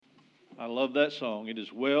I love that song. It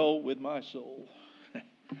is well with my soul.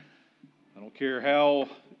 I don't care how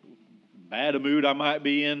bad a mood I might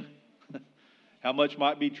be in, how much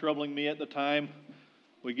might be troubling me at the time.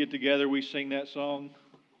 We get together, we sing that song.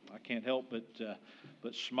 I can't help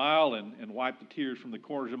but smile and wipe the tears from the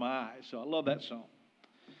corners of my eyes. So I love that song.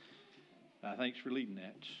 Thanks for leading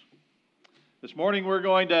that. This morning we're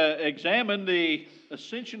going to examine the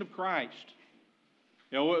Ascension of Christ.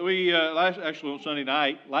 You know, we last Sunday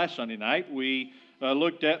night, we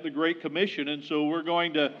looked at the Great Commission, and so we're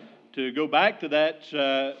going to go back to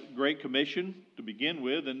that Great Commission to begin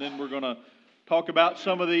with, and then we're going to talk about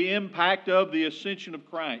some of the impact of the Ascension of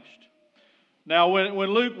Christ. Now, when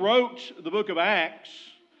Luke wrote the book of Acts,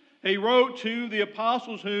 he wrote to the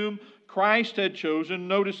apostles whom Christ had chosen.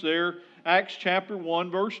 Notice there, Acts chapter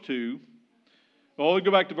 1, verse 2. Well, we'll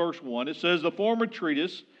go back to verse 1. It says, "The former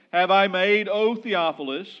treatise have I made, O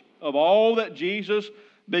Theophilus, of all that Jesus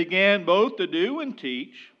began both to do and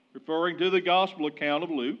teach," referring to the gospel account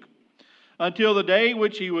of Luke, "until the day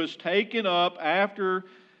which he was taken up, after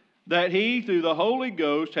that he, through the Holy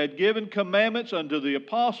Ghost, had given commandments unto the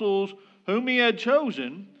apostles whom he had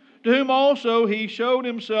chosen, to whom also he showed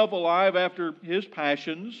himself alive after his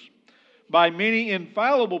passions, by many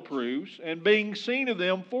infallible proofs, and being seen of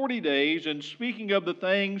them 40 days, and speaking of the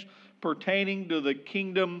things pertaining to the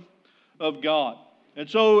kingdom of God." And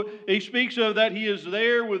so he speaks of that he is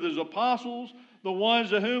there with his apostles, the ones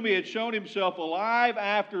to whom he had shown himself alive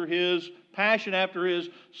after his passion, after his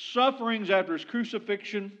sufferings, after his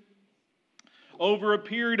crucifixion, over a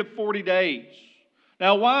period of 40 days.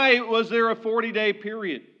 Now, why was there a 40-day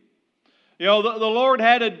period? You know, the Lord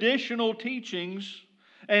had additional teachings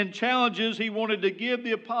and challenges he wanted to give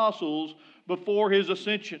the apostles before his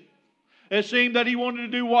ascension. It seemed that he wanted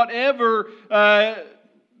to do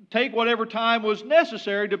take whatever time was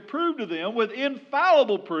necessary to prove to them with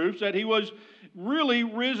infallible proofs that he was really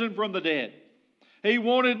risen from the dead. He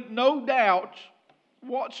wanted no doubt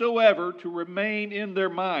whatsoever to remain in their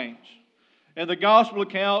minds. And the gospel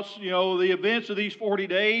accounts, you know, the events of these 40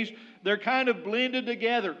 days, they're kind of blended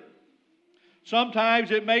together.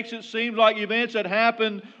 Sometimes it makes it seem like events that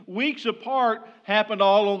happened weeks apart happened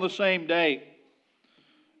all on the same day.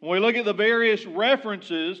 When we look at the various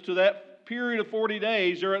references to that period of 40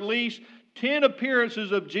 days, there are at least 10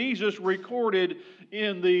 appearances of Jesus recorded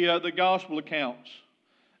in the gospel accounts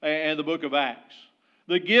and the book of Acts.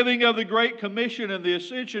 The giving of the Great Commission and the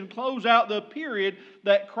Ascension close out the period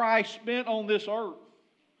that Christ spent on this earth.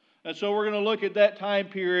 And so we're going to look at that time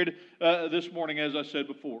period this morning, as I said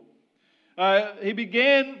before. He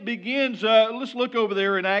begins, let's look over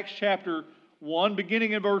there in Acts chapter 1,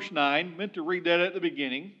 beginning in verse 9. Meant to read that at the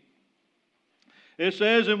beginning. It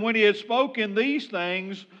says, "And when he had spoken these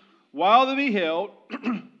things, while they beheld,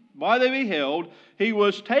 he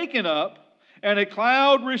was taken up, and a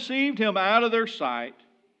cloud received him out of their sight.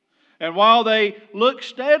 And while they looked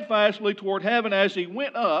steadfastly toward heaven as he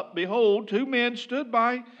went up, behold, 2 men stood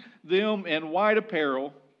by them in white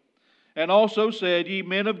apparel, and also said, Ye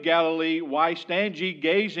men of Galilee, why stand ye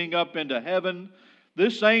gazing up into heaven?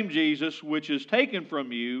 This same Jesus, which is taken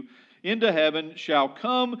from you into heaven, shall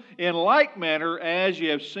come in like manner as ye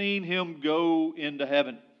have seen him go into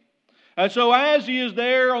heaven." And so as he is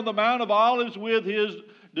there on the Mount of Olives with his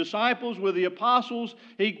disciples, with the apostles,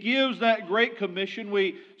 he gives that Great Commission.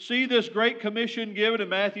 We see this Great Commission given in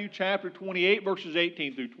Matthew chapter 28, verses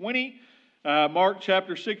 18 through 20, Mark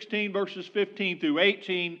chapter 16, verses 15 through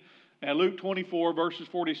 18, and Luke 24, verses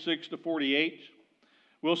 46 to 48.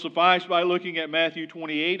 We'll suffice by looking at Matthew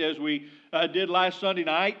 28 as we did last Sunday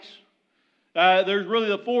night. There's really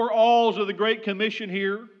the 4 alls of the Great Commission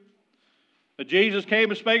here. Jesus came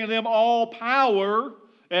and spake unto them all power,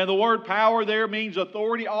 and the word power there means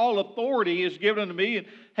authority. All authority is given unto me in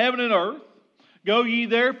heaven and earth. Go ye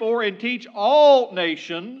therefore and teach all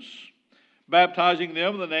nations, baptizing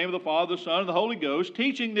them in the name of the Father, the Son, and the Holy Ghost,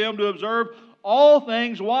 teaching them to observe all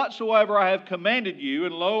things whatsoever I have commanded you,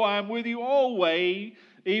 and lo, I am with you always,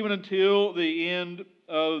 even until the end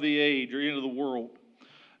of the age, or end of the world.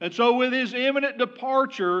 And so with his imminent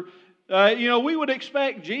departure, we would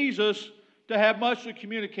expect Jesus to have much to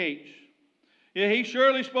communicate. He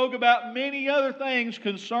surely spoke about many other things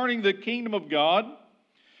concerning the kingdom of God.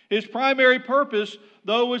 His primary purpose,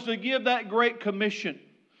 though, was to give that Great Commission.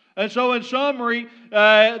 And so in summary,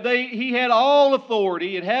 he had all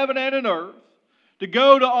authority in heaven and in earth to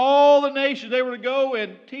go to all the nations. They were to go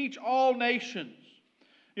and teach all nations.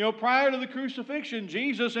 You know, prior to the crucifixion,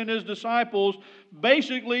 Jesus and his disciples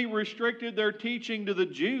basically restricted their teaching to the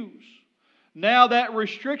Jews. Now that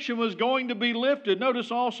restriction was going to be lifted.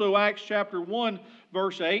 Notice also Acts chapter 1,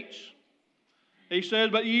 verse 8. He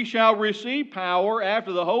says, "But ye shall receive power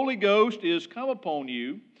after the Holy Ghost is come upon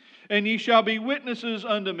you, and ye shall be witnesses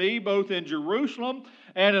unto me both in Jerusalem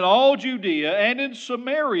and in all Judea and in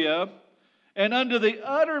Samaria and unto the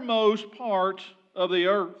uttermost part of the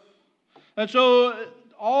earth." And so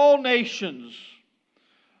all nations,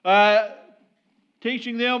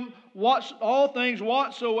 teaching them all things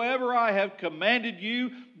whatsoever I have commanded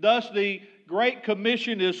you. Thus the Great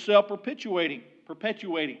Commission is self-perpetuating.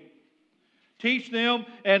 Teach them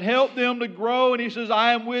and help them to grow. And he says,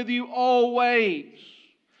 I am with you always.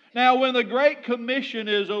 Now, when the Great Commission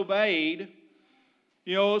is obeyed,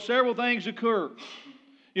 several things occur.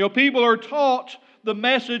 People are taught the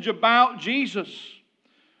message about Jesus.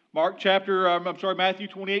 Matthew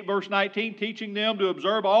 28, verse 19, teaching them to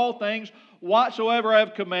observe all things whatsoever I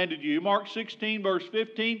have commanded you. Mark 16, verse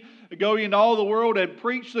 15, go into all the world and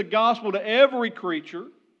preach the gospel to every creature.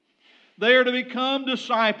 They are to become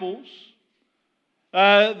disciples.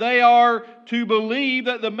 They are to believe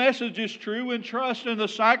that the message is true and trust in the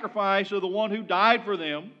sacrifice of the one who died for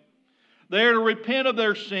them. They are to repent of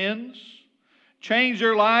their sins, change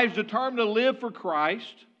their lives, determined to live for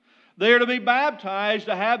Christ. They are to be baptized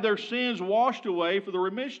to have their sins washed away for the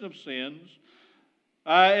remission of sins.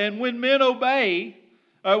 And when men obey,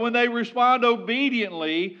 when they respond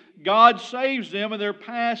obediently, God saves them and their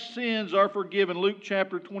past sins are forgiven. Luke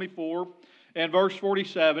chapter 24 and verse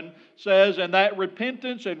 47 says, "And that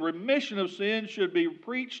repentance and remission of sins should be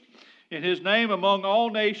preached in His name among all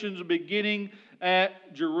nations, beginning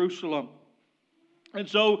at Jerusalem." And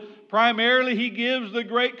so, primarily, He gives the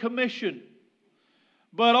Great Commission.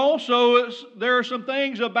 But also, there are some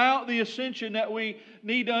things about the ascension that we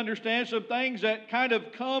need to understand, some things that kind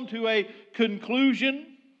of come to a conclusion.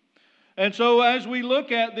 And so as we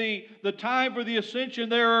look at the time for the ascension,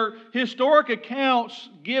 there are historic accounts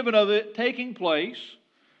given of it taking place.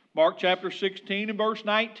 Mark chapter 16 and verse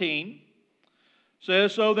 19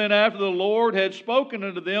 says, "So then after the Lord had spoken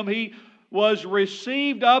unto them, He was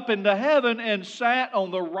received up into heaven and sat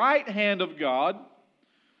on the right hand of God."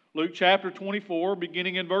 Luke chapter 24,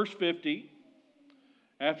 beginning in verse 50.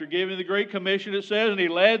 After giving the Great Commission, it says, "And He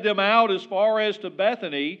led them out as far as to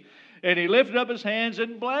Bethany, and He lifted up His hands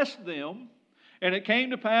and blessed them. And it came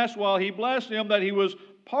to pass while He blessed them that He was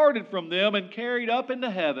parted from them and carried up into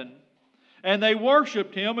heaven. And they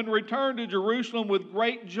worshipped Him and returned to Jerusalem with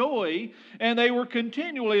great joy. And they were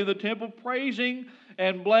continually in the temple praising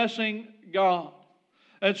and blessing God."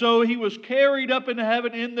 And so He was carried up into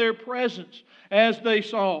heaven in their presence as they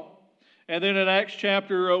saw. And then in Acts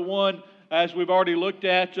chapter 1, as we've already looked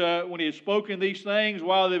at, when He had spoken these things,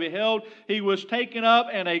 while they beheld, He was taken up,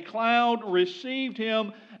 and a cloud received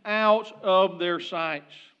Him out of their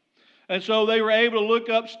sights. And so they were able to look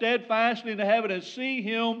up steadfastly into heaven and see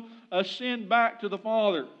Him ascend back to the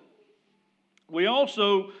Father. We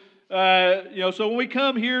also, so when we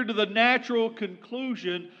come here to the natural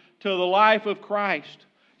conclusion to the life of Christ,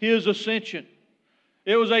 His ascension.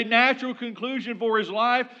 It was a natural conclusion for His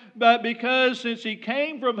life, but because since He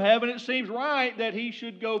came from heaven, it seems right that He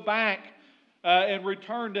should go back and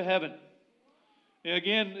return to heaven. And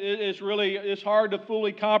again, it's hard to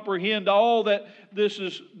fully comprehend all that this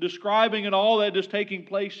is describing and all that is taking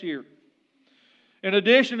place here. In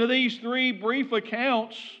addition to these three brief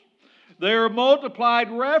accounts, there are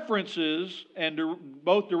multiplied references, and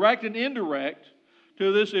both direct and indirect,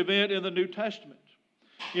 to this event in the New Testament.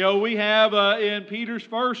 We have in Peter's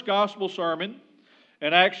first gospel sermon,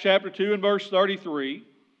 in Acts chapter 2 and verse 33,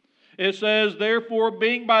 it says, "Therefore,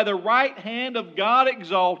 being by the right hand of God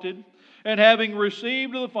exalted, and having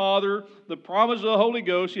received of the Father the promise of the Holy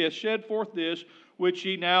Ghost, He hath shed forth this, which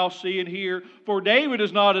ye now see and hear. For David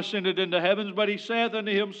is not ascended into heavens, but he saith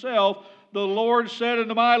unto himself, The Lord said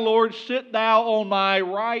unto my Lord, Sit thou on my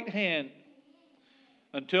right hand,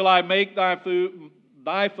 until I make thy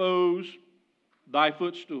foes thy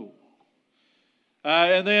footstool."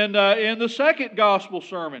 And then in the second gospel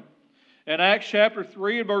sermon, in Acts chapter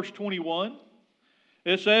 3 and verse 21,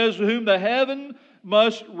 it says, "Whom the heaven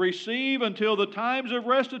must receive until the times of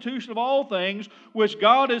restitution of all things, which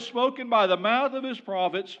God has spoken by the mouth of His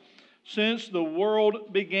prophets since the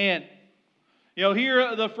world began."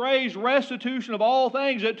 Here the phrase restitution of all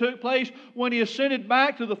things that took place when He ascended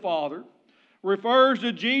back to the Father refers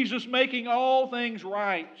to Jesus making all things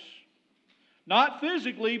right. Not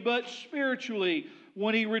physically, but spiritually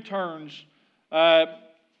when He returns. And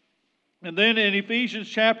then in Ephesians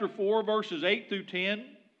chapter 4, verses 8 through 10,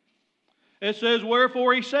 it says,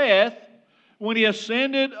 "Wherefore He saith, when He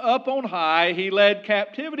ascended up on high, He led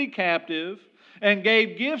captivity captive, and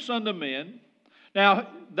gave gifts unto men. Now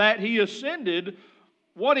that He ascended,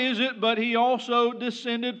 what is it but He also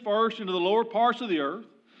descended first into the lower parts of the earth?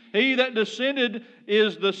 He that descended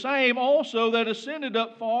is the same also that ascended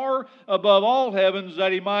up far above all heavens,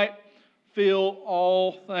 that He might fill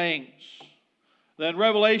all things. Then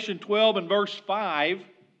Revelation 12 and verse 5,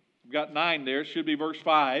 we've got 9 there, it should be verse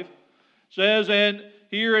 5, says, and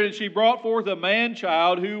she brought forth a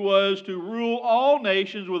man-child who was to rule all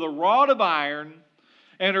nations with a rod of iron,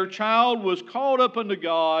 and her child was called up unto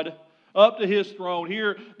God, up to His throne.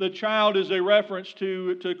 Here, the child is a reference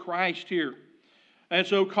to Christ here. And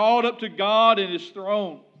so called up to God and His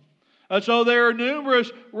throne. And so there are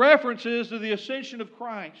numerous references to the ascension of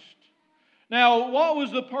Christ. Now, what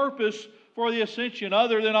was the purpose for the ascension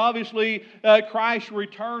other than obviously Christ's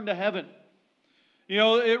return to heaven? You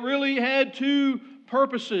know, it really had two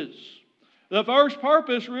purposes. The first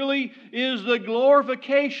purpose really is the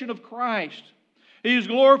glorification of Christ. He is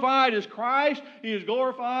glorified as Christ. He is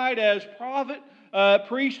glorified as prophet,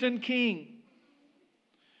 priest, and king.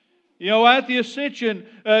 You know, at the ascension,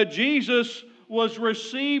 Jesus was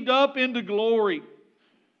received up into glory.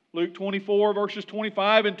 Luke 24, verses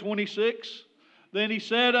 25 and 26. Then He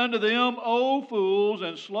said unto them, O fools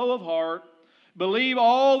and slow of heart, believe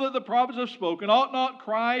all that the prophets have spoken. Ought not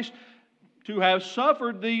Christ to have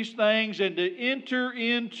suffered these things and to enter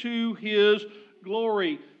into His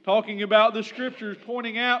glory? Talking about the Scriptures,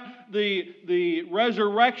 pointing out the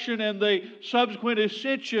resurrection and the subsequent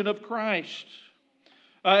ascension of Christ.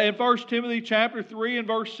 In 1 Timothy chapter 3 and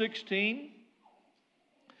verse 16,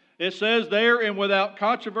 it says there, and without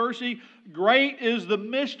controversy, great is the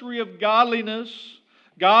mystery of godliness.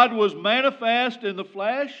 God was manifest in the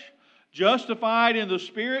flesh, justified in the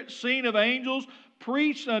Spirit, seen of angels,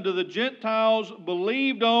 preached unto the Gentiles,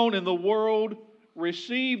 believed on in the world,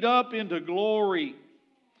 received up into glory.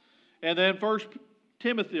 And then 1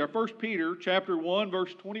 Peter chapter 1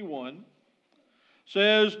 verse 21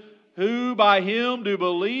 says, who by Him do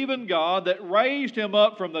believe in God that raised Him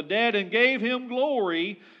up from the dead and gave Him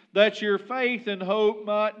glory, that your faith and hope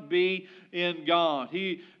might be in God.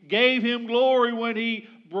 He gave Him glory when He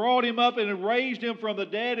brought Him up and raised Him from the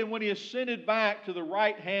dead, and when He ascended back to the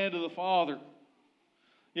right hand of the Father.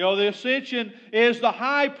 You know, the ascension is the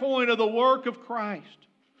high point of the work of Christ.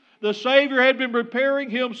 The Savior had been preparing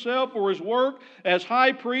Himself for His work as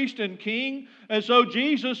high priest and king. And so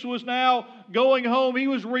Jesus was now going home. He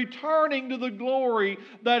was returning to the glory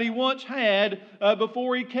that He once had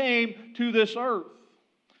before He came to this earth.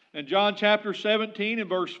 In John chapter 17 and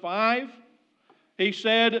verse 5, He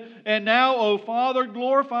said, and now, O Father,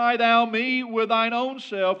 glorify Thou me with Thine own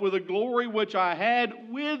self, with the glory which I had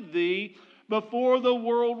with Thee before the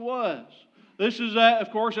world was. This is,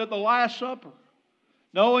 of course, at the Last Supper.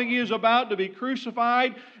 Knowing He is about to be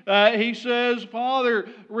crucified, He says, Father,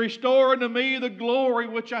 restore unto me the glory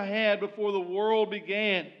which I had before the world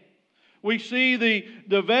began. We see the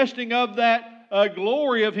divesting of that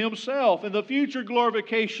glory of Himself and the future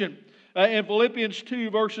glorification in Philippians 2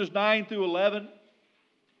 verses 9 through 11,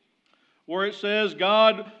 where it says,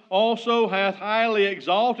 God also hath highly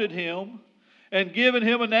exalted Him and given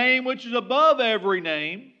Him a name which is above every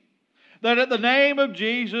name, that at the name of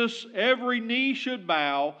Jesus every knee should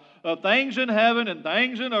bow, of things in heaven and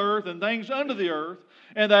things in earth and things under the earth,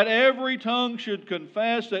 and that every tongue should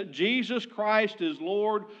confess that Jesus Christ is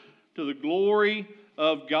Lord, to the glory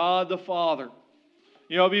of God the Father.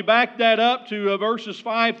 You know, if you back that up to verses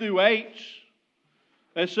 5 through 8,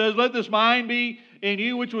 it says, let this mind be in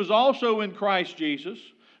you which was also in Christ Jesus,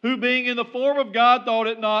 who being in the form of God thought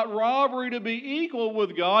it not robbery to be equal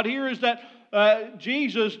with God. Here is that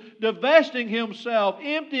Jesus divesting Himself,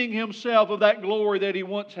 emptying Himself of that glory that He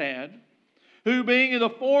once had, who being in the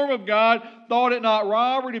form of God thought it not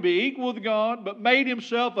robbery to be equal with God, but made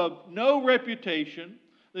Himself of no reputation.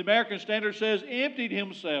 The American Standard says, emptied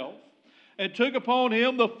Himself, and took upon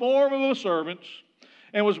Him the form of a servant,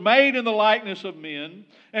 and was made in the likeness of men.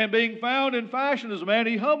 And being found in fashion as a man,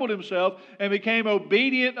 He humbled Himself, and became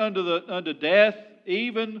obedient unto death,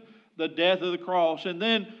 even the death of the cross. And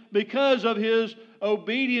then, because of His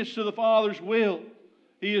obedience to the Father's will,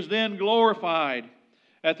 He is then glorified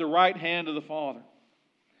at the right hand of the Father.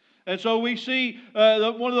 And so we see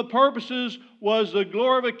that one of the purposes was the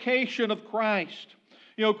glorification of Christ.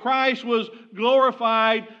 You know, Christ was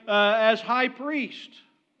glorified as high priest.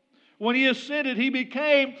 When He ascended, He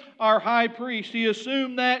became our high priest. He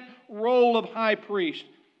assumed that role of high priest.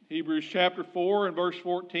 Hebrews chapter 4 and verse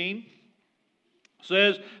 14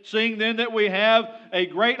 says, seeing then that we have a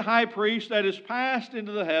great high priest that is passed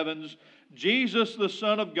into the heavens, Jesus the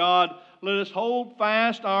Son of God, let us hold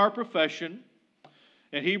fast our profession.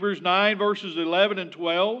 In Hebrews 9 verses 11 and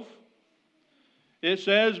 12, it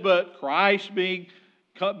says, but Christ being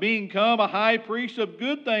being come a high priest of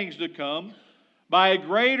good things to come, by a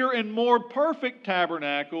greater and more perfect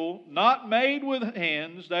tabernacle, not made with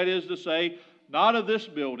hands, that is to say, not of this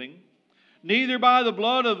building, neither by the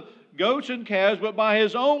blood of goats and calves, but by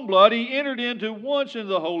His own blood He entered into once into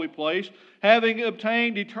the holy place, having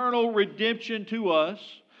obtained eternal redemption to us.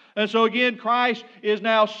 And so again, Christ is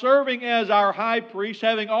now serving as our high priest,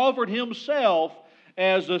 having offered Himself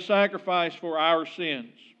as the sacrifice for our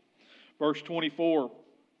sins. Verse 24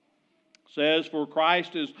 says, For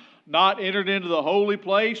Christ is not entered into the holy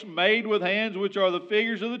place made with hands, which are the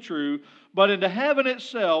figures of the true, but into heaven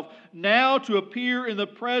itself, now to appear in the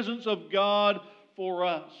presence of God for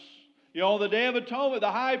us. You know, on the Day of Atonement,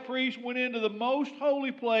 the high priest went into the most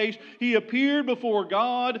holy place. He appeared before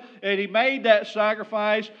God, and He made that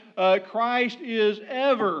sacrifice. Christ is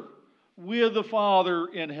ever with the Father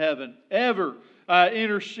in heaven, ever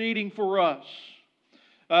interceding for us.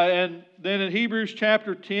 And then in Hebrews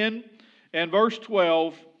chapter 10 and verse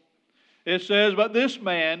 12, it says, But this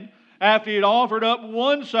man, after he had offered up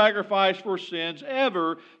one sacrifice for sins,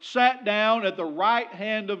 ever sat down at the right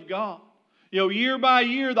hand of God. You know, year by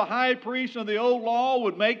year, the high priest of the old law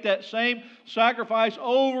would make that same sacrifice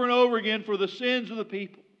over and over again for the sins of the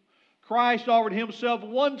people. Christ offered Himself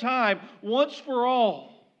one time, once for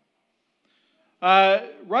all,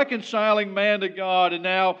 reconciling man to God, and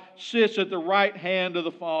now sits at the right hand of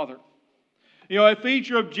the Father. You know, a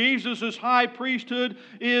feature of Jesus' high priesthood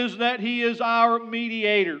is that He is our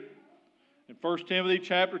mediator. In 1 Timothy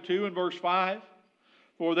chapter 2 and verse 5,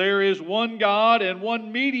 For there is one God and one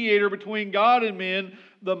mediator between God and men,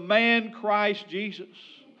 the man Christ Jesus.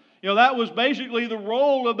 You know, that was basically the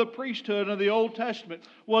role of the priesthood in the Old Testament,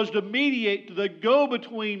 was to mediate, to go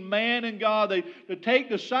between man and God, to take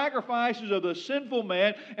the sacrifices of the sinful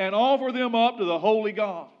man and offer them up to the holy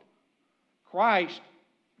God. Christ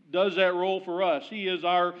does that role for us. He is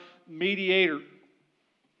our mediator.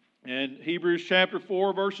 In Hebrews chapter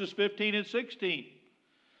 4, verses 15 and 16,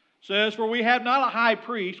 says, For we have not a high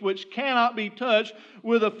priest which cannot be touched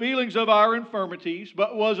with the feelings of our infirmities,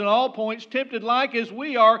 but was in all points tempted like as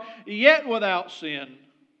we are, yet without sin.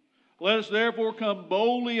 Let us therefore come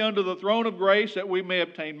boldly unto the throne of grace, that we may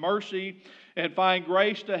obtain mercy and find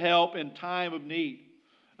grace to help in time of need.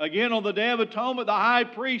 Again, on the Day of Atonement, the high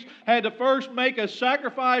priest had to first make a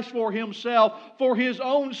sacrifice for himself for his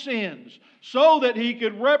own sins, so that he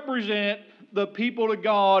could represent the people to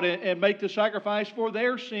God and make the sacrifice for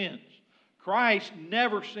their sins. Christ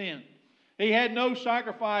never sinned. He had no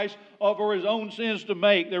sacrifice for His own sins to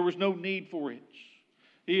make. There was no need for it.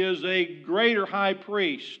 He is a greater high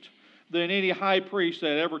priest than any high priest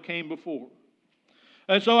that ever came before.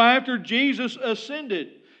 And so after Jesus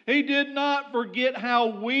ascended, He did not forget how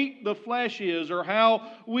weak the flesh is or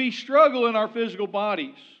how we struggle in our physical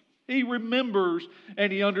bodies. He remembers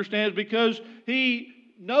and He understands, because He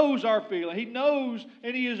knows our feeling. He knows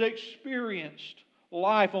and He has experienced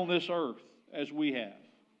life on this earth as we have.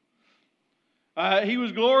 He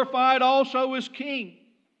was glorified also as King.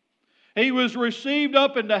 He was received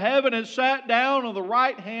up into heaven and sat down on the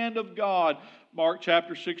right hand of God. Mark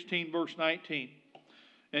chapter 16, verse 19.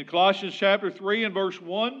 In Colossians chapter 3 and verse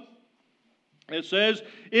 1, it says,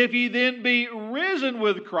 If ye then be risen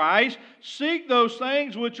with Christ, seek those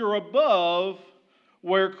things which are above,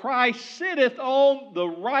 where Christ sitteth on the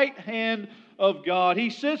right hand of God. He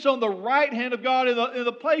sits on the right hand of God in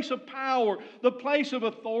the place of power, the place of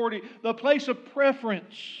authority, the place of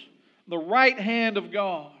preference, the right hand of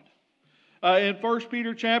God. In 1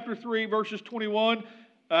 Peter chapter 3, verses 21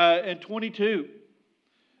 and 22,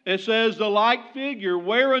 it says, The like figure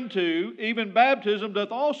whereunto even baptism doth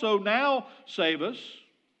also now save us,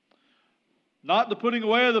 not the putting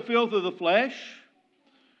away of the filth of the flesh,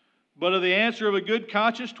 but of the answer of a good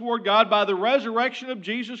conscience toward God by the resurrection of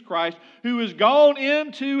Jesus Christ, who is gone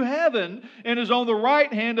into heaven and is on the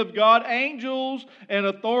right hand of God, angels and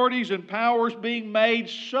authorities and powers being made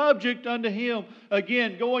subject unto Him.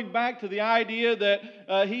 Again, going back to the idea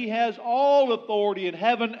that He has all authority in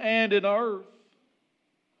heaven and in earth.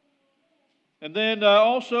 And then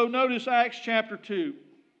also notice Acts chapter 2,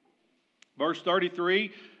 verse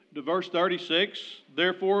 33 to verse 36.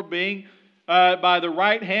 Therefore, being by the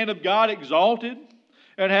right hand of God exalted,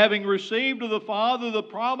 and having received of the Father the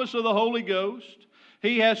promise of the Holy Ghost,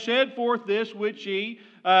 He hath shed forth this which ye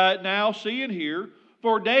now see and hear.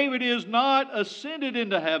 For David is not ascended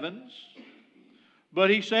into heavens, but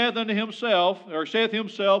he saith unto himself,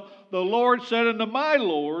 the Lord said unto my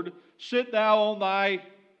Lord, Sit thou on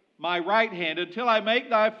my right hand, until I make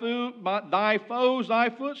thy foes thy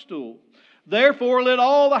footstool. Therefore let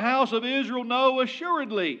all the house of Israel know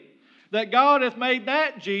assuredly that God hath made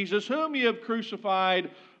that Jesus, whom ye have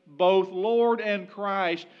crucified, both Lord and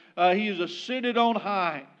Christ. He is ascended on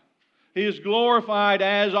high. He is glorified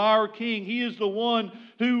as our King. He is the one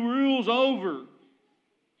who rules over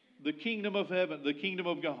the kingdom of heaven, the kingdom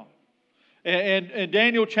of God. And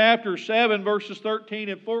Daniel chapter 7, verses 13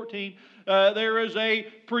 and 14, there is a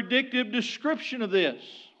predictive description of this.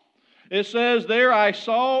 It says, "There I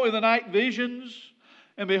saw in the night visions,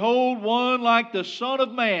 and behold, one like the Son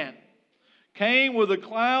of Man came with the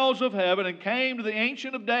clouds of heaven, and came to the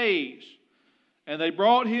Ancient of Days. And they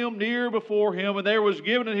brought him near before him, and there was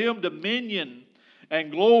given to him dominion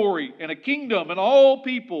and glory and a kingdom, and all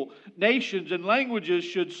people, nations, and languages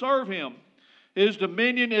should serve him. His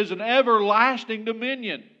dominion is an everlasting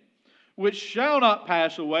dominion, which shall not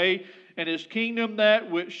pass away, and his kingdom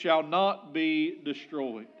that which shall not be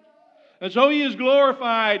destroyed." And so he is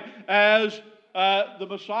glorified as the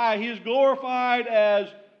Messiah. He is glorified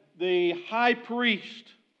as the high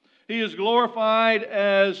priest. He is glorified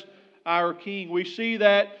as our King. We see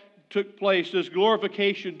that took place. This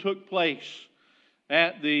glorification took place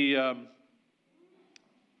at the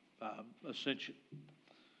Ascension.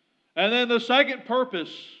 And then the second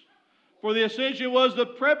purpose for the Ascension was the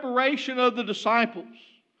preparation of the disciples.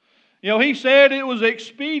 He said it was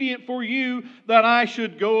expedient for you that I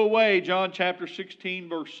should go away. John chapter 16,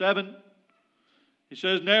 verse 7. He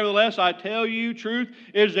says, "Nevertheless, I tell you, truth,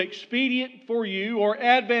 it is expedient for you, or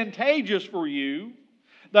advantageous for you,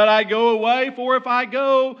 that I go away. For if I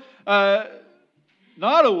go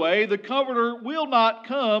not away, the Comforter will not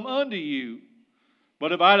come unto you.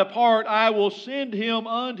 But if I depart, I will send him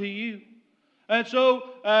unto you." And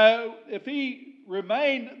so, if he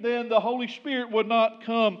remained, then the Holy Spirit would not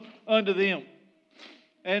come unto them.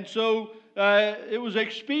 And so, it was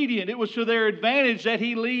expedient. It was to their advantage that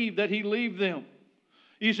he leave them.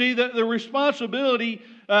 You see, the responsibility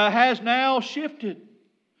has now shifted.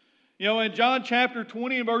 In John chapter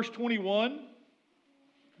 20 and verse 21,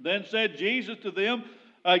 "Then said Jesus to them,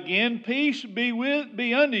 Again, peace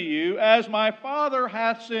be unto you, as my Father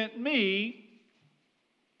hath sent me,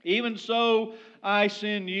 even so I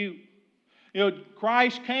send you."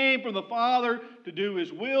 Christ came from the Father to do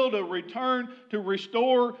His will, to return, to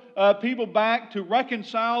restore people back, to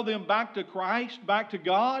reconcile them back to Christ, back to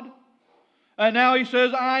God. And now He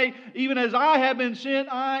says, even as I have been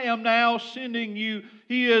sent, I am now sending you.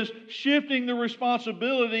 He is shifting the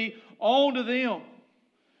responsibility onto them.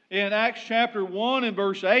 In Acts chapter 1 and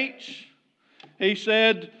verse 8, He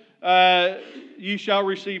said, "Ye shall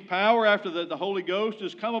receive power after that the Holy Ghost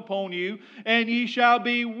is come upon you, and ye shall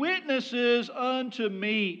be witnesses unto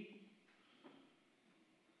me,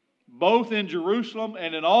 both in Jerusalem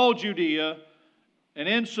and in all Judea, and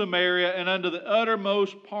in Samaria, and unto the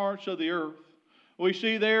uttermost parts of the earth." We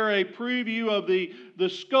see there a preview of the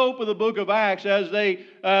scope of the book of Acts as they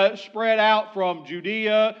spread out from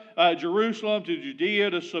Judea, Jerusalem to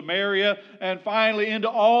Judea to Samaria, and finally into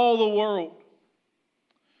all the world.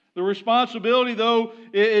 The responsibility, though,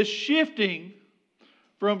 is shifting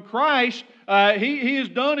from Christ. He has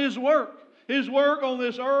done His work. His work on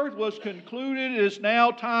this earth was concluded. It is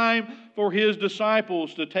now time for His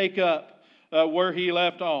disciples to take up where He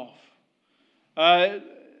left off.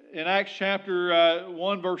 In Acts chapter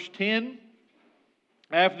 1 verse 10,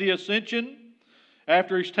 after the ascension,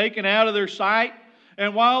 after He's taken out of their sight,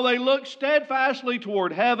 "And while they looked steadfastly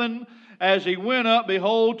toward heaven, as He went up,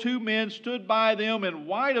 behold, two men stood by them in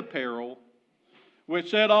white apparel, which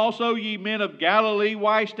said also, Ye men of Galilee,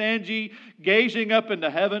 why stand ye gazing up into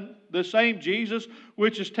heaven? The same Jesus,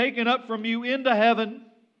 which is taken up from you into heaven,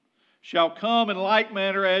 shall come in like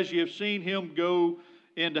manner as ye have seen Him go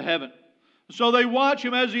into heaven." So they watch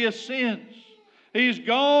Him as He ascends. He's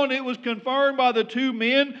gone. It was confirmed by the two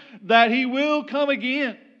men that He will come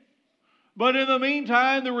again. But in the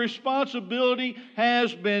meantime, the responsibility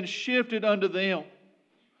has been shifted unto them.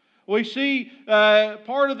 We see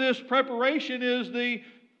part of this preparation is the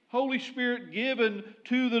Holy Spirit given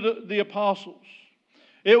to the apostles.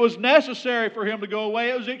 It was necessary for Him to go away.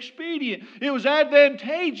 It was expedient. It was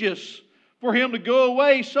advantageous for Him to go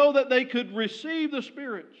away so that they could receive the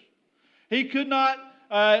Spirit. He could not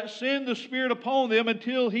send the Spirit upon them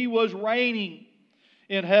until He was reigning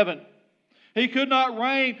in heaven. He could not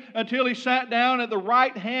reign until He sat down at the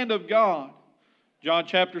right hand of God. John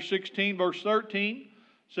chapter 16 verse 13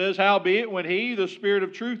 says, "Howbeit when He, the Spirit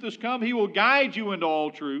of truth, is come, He will guide you into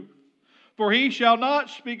all truth. For He shall not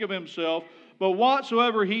speak of Himself, but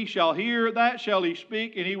whatsoever He shall hear, that shall He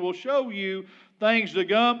speak, and He will show you things to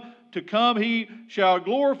come. He shall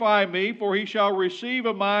glorify Me, for He shall receive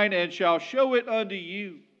of mine and shall show it unto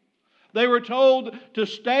you." They were told to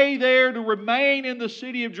stay there, to remain in the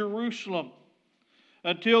city of Jerusalem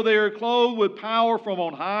until they are clothed with power from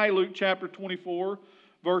on high. Luke chapter 24,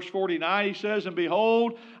 verse 49, he says, "And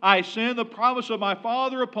behold, I send the promise of my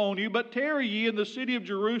Father upon you, but tarry ye in the city of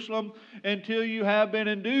Jerusalem until you have been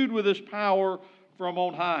endued with this power from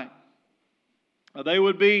on high." They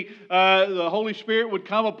would be, the Holy Spirit would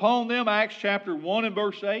come upon them, Acts chapter 1 and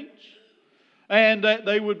verse 8. And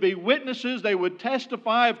they would be witnesses, they would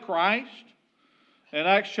testify of Christ. In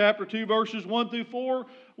Acts chapter 2 verses 1 through 4,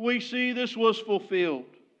 we see this was fulfilled.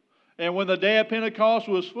 And when the day of Pentecost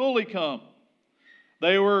was fully come,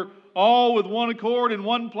 they were all with one accord in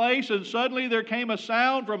one place, and suddenly there came a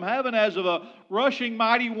sound from heaven as of a rushing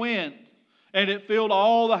mighty wind, and it filled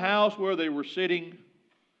all the house where they were sitting.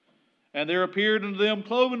 And there appeared unto them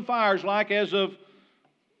cloven tongues like as of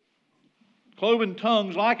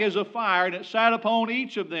fire, and it sat upon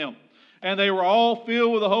each of them. And they were all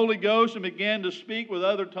filled with the Holy Ghost and began to speak with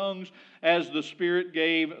other tongues as the Spirit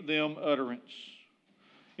gave them utterance.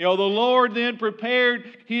 The Lord then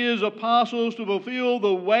prepared His apostles to fulfill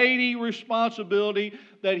the weighty responsibility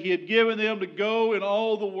that He had given them to go in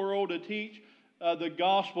all the world to teach the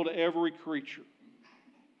gospel to every creature.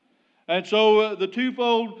 And so the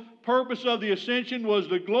twofold purpose of the ascension was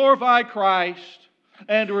to glorify Christ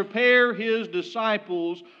and to prepare His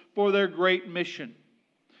disciples for their great mission.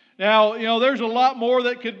 Now, there's a lot more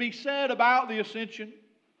that could be said about the ascension.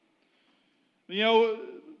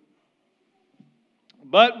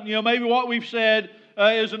 But maybe what we've said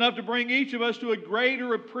is enough to bring each of us to a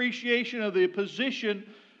greater appreciation of the position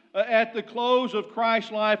at the close of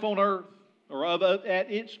Christ's life on earth, or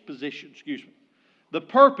at its position, The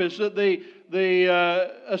purpose of the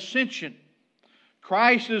ascension.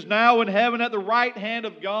 Christ is now in heaven at the right hand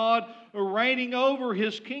of God, reigning over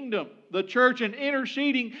His kingdom, the church, and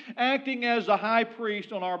interceding, acting as the high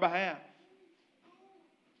priest on our behalf.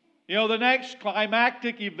 The next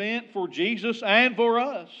climactic event for Jesus and for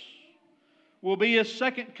us will be His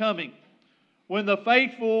second coming, when the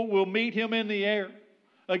faithful will meet Him in the air.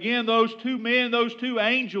 Again, those two men, those two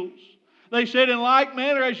angels, they said, "In like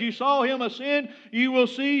manner as you saw Him ascend, you will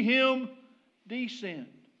see Him descend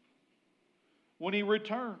when He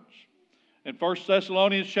returns." In 1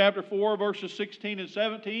 Thessalonians chapter 4, verses 16 and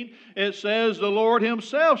 17, it says, "The Lord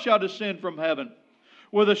Himself shall descend from heaven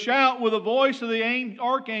with a shout, with the voice of the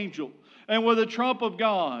archangel, and with the trump of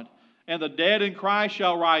God. And the dead in Christ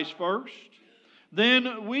shall rise first.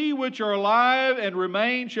 Then we which are alive and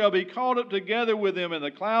remain shall be caught up together with them in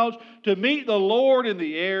the clouds to meet the Lord in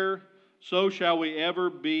the air. So shall we ever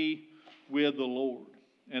be with the Lord."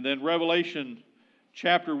 And then Revelation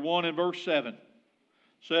chapter 1 and verse 7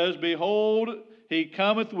 says, "Behold, He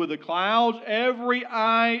cometh with the clouds, every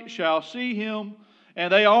eye shall see Him,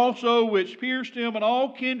 and they also which pierced Him, and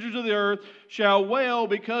all kindreds of the earth shall wail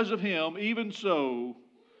because of Him. Even so,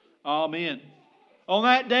 Amen." On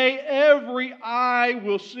that day, every eye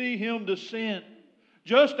will see Him descend.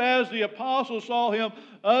 Just as the apostles saw Him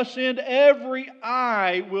ascend, every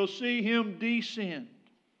eye will see Him descend.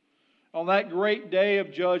 On that great day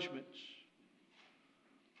of judgments,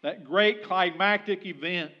 that great climactic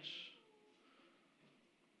event,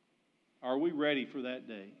 are we ready for that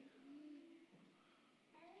day?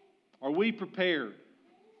 Are we prepared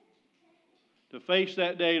to face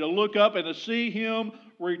that day, to look up and to see Him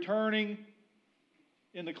returning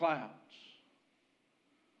in the clouds?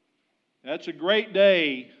 That's a great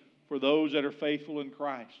day for those that are faithful in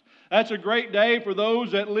Christ. That's a great day for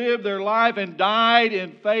those that lived their life and died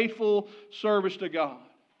in faithful service to God.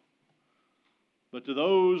 But to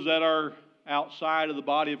those that are outside of the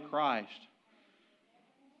body of Christ,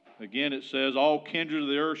 again it says, all kindreds of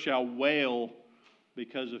the earth shall wail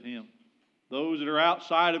because of Him. Those that are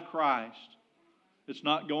outside of Christ, it's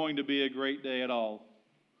not going to be a great day at all.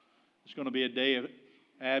 It's going to be a day of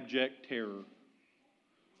abject terror.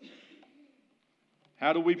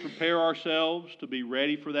 How do we prepare ourselves to be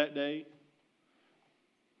ready for that day?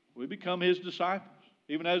 We become His disciples.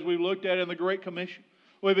 Even as we looked at in the Great Commission,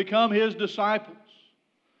 we become His disciples.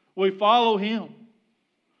 We follow Him.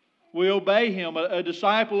 We obey Him. A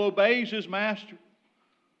disciple obeys his master.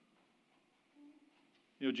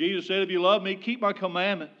 Jesus said, "If you love me, keep my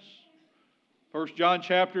commandments." 1 John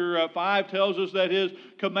chapter 5 tells us that His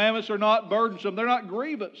commandments are not burdensome. They're not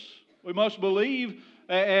grievous. We must believe,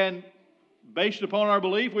 and based upon our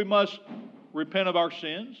belief, we must repent of our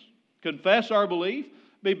sins, confess our belief,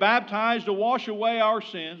 be baptized to wash away our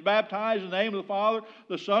sins, baptized in the name of the Father,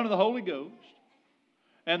 the Son, and the Holy Ghost.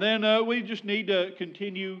 And then we just need to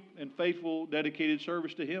continue in faithful, dedicated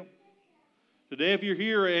service to Him. Today, if you're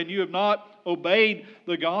here and you have not obeyed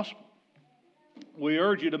the gospel, We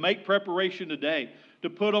urge you to make preparation today to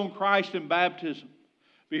put on Christ in baptism.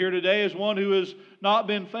 If you're here today as one who has not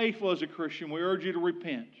been faithful as a Christian, we urge you to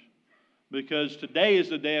repent, because today is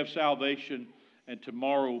the day of salvation and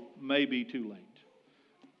tomorrow may be too late.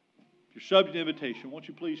 If you're subject to invitation, won't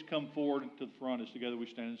you please come forward to the front as together we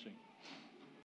stand and sing.